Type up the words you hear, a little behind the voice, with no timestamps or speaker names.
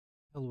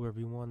Hello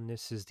everyone,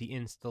 this is the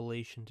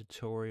installation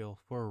tutorial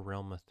for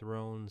Realm of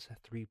Thrones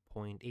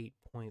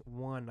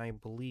 3.8.1, I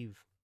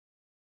believe.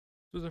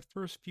 So the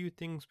first few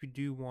things we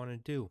do want to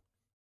do,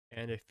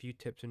 and a few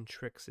tips and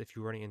tricks if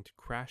you're running into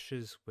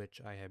crashes,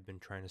 which I have been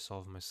trying to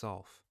solve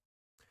myself.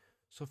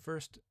 So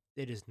first,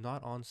 it is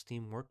not on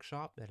Steam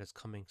Workshop, that is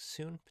coming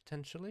soon,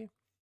 potentially.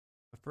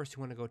 But first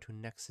you want to go to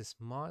Nexus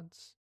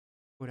Mods,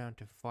 go down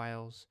to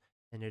Files,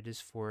 and it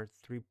is for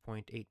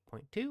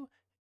 3.8.2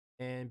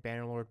 and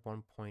Bannerlord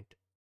 1.0.1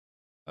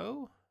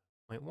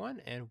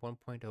 and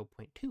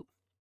 1.0.2.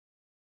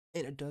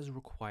 And it does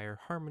require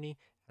Harmony,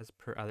 as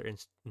per other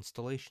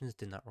installations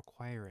did not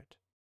require it.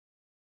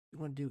 What you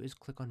want to do is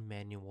click on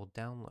Manual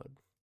Download.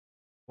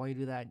 While you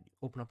do that,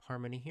 open up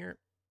Harmony here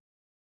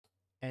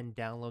and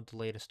download the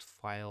latest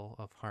file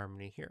of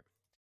Harmony here.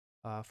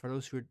 For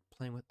those who are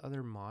playing with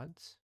other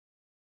mods,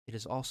 it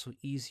is also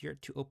easier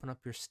to open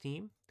up your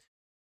Steam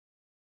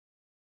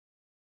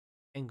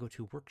and go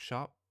to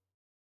Workshop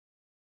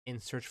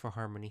and search for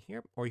Harmony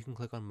here, or you can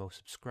click on Most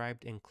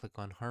Subscribed and click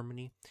on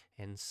Harmony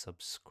and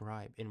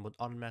subscribe, and it will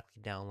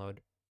automatically download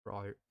for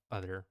all your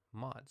other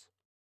mods.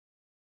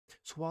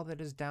 So while that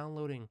is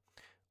downloading,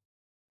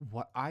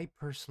 what I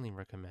personally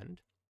recommend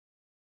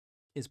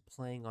is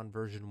playing on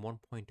version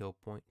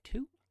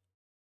 1.0.2,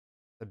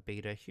 the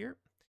beta here,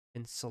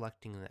 and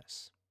selecting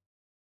this.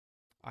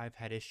 I've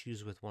had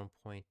issues with 1.0.1.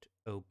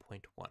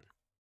 So what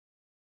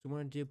you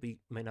want to do, but it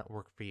might not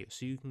work for you.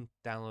 So you can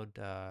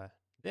download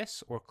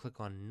this or click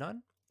on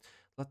None.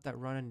 Let that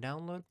run and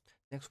download.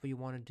 Next, what you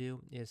want to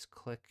do is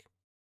click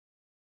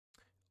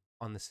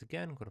on this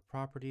again, go to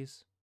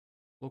Properties,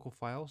 Local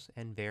Files,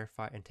 and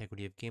verify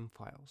integrity of game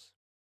files.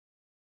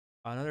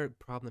 Another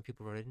problem that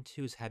people run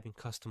into is having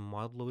custom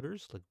mod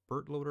loaders like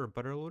BurtLoader or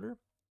ButterLoader.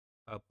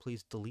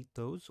 Please delete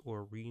those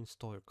or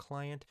reinstall your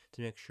client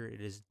to make sure it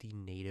is the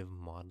native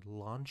mod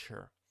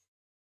launcher.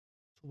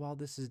 So while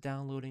this is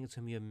downloading, it's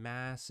going to be a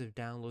massive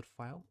download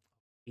file,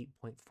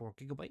 8.4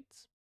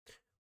 gigabytes.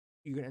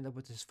 You're going to end up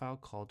with this file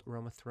called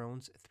Realm of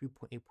Thrones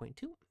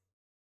 3.8.2.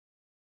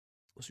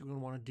 What you're going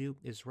to want to do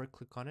is right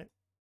click on it,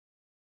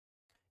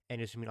 and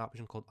there's going to be an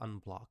option called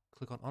Unblock.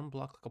 Click on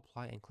Unblock, click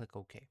Apply, and click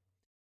OK.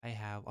 I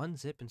have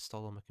Unzip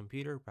installed on my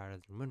computer rather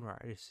than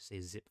WinRAR. It's just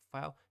a zip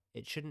file.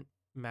 It shouldn't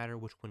matter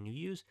which one you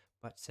use,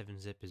 but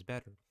 7-zip is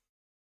better.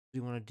 What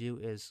you want to do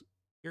is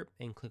here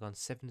and click on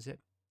 7-zip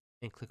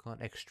and click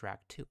on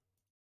Extract to.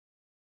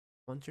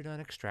 Once you're done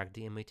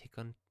extracting, it may take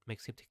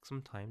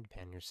some time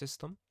depending on your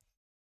system.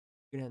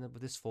 You're gonna end up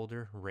with this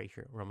folder right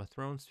here, Realm of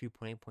Thrones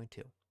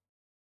 3.8.2.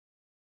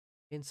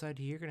 Inside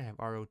here, you're gonna have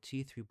ROT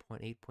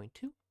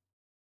 3.8.2,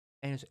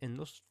 and in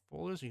those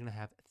folders, you're gonna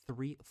have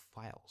 3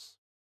 files.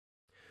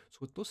 So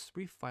with those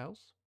 3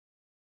 files,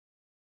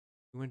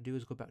 what you're going to do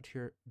is go back to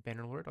your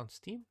Bannerlord on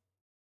Steam,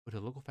 go to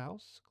Local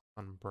Files,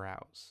 click on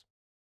Browse.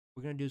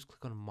 What we're going to do is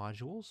click on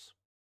Modules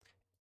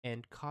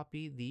and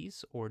copy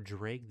these or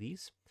drag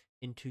these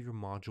into your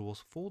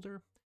Modules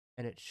folder,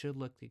 and it should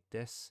look like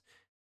this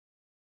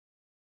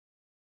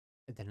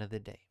at the end of the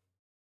day.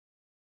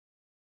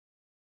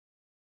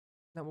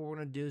 Now what we're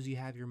going to do is you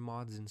have your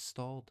mods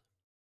installed.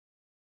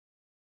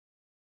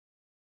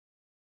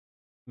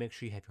 Make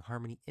sure you have your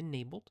Harmony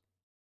enabled,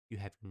 you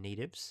have your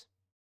natives,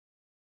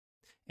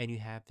 and you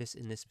have this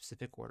in this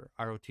specific order: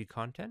 ROT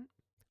content,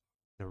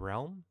 the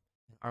realm,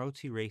 and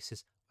ROT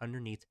races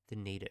underneath the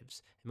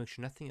natives, and make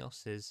sure nothing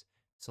else is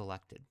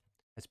selected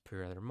as per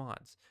your other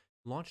mods.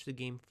 Launch the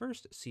game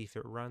first, see if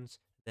it runs,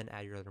 then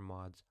add your other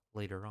mods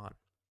later on.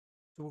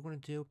 So what we're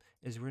going to do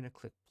is we're going to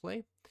click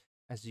play.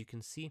 As you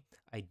can see,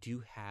 I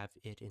do have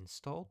it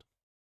installed.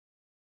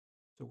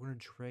 So we're going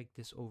to drag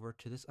this over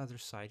to this other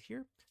side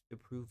here to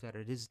prove that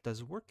it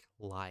does work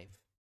live.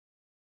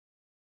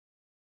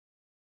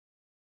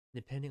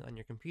 Depending on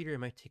your computer, it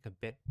might take a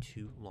bit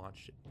to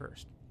launch it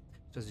first.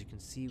 So as you can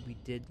see, we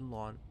did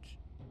launch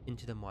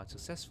into the mod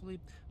successfully,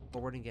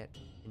 but we're going to get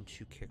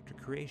into character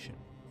creation.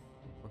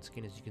 Once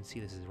again, as you can see,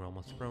 this is Realm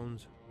of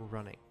Thrones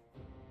running.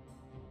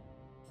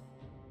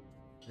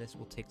 This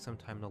will take some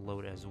time to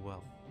load as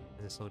well,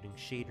 as it's loading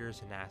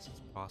shaders and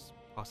assets,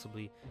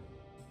 possibly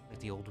like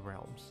the old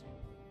realms.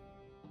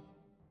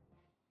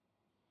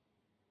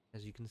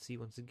 As you can see,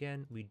 once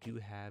again, we do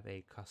have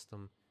a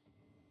custom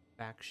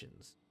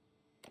factions.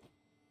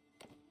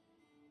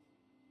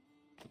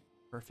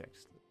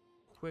 Perfect.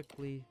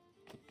 Quickly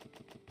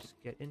just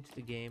get into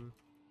the game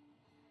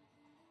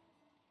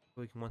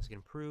so we can once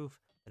again prove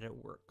that it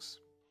works.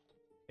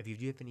 If you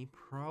do have any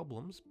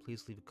problems,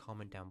 please leave a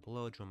comment down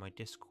below, join my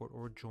Discord,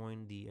 or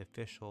join the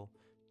official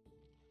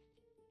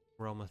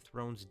Realm of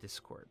Thrones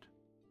Discord.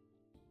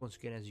 Once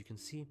again, as you can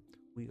see,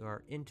 we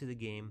are into the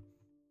game,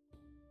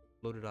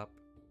 loaded up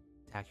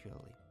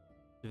spectacularly.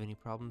 If you have any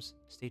problems,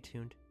 stay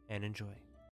tuned and enjoy.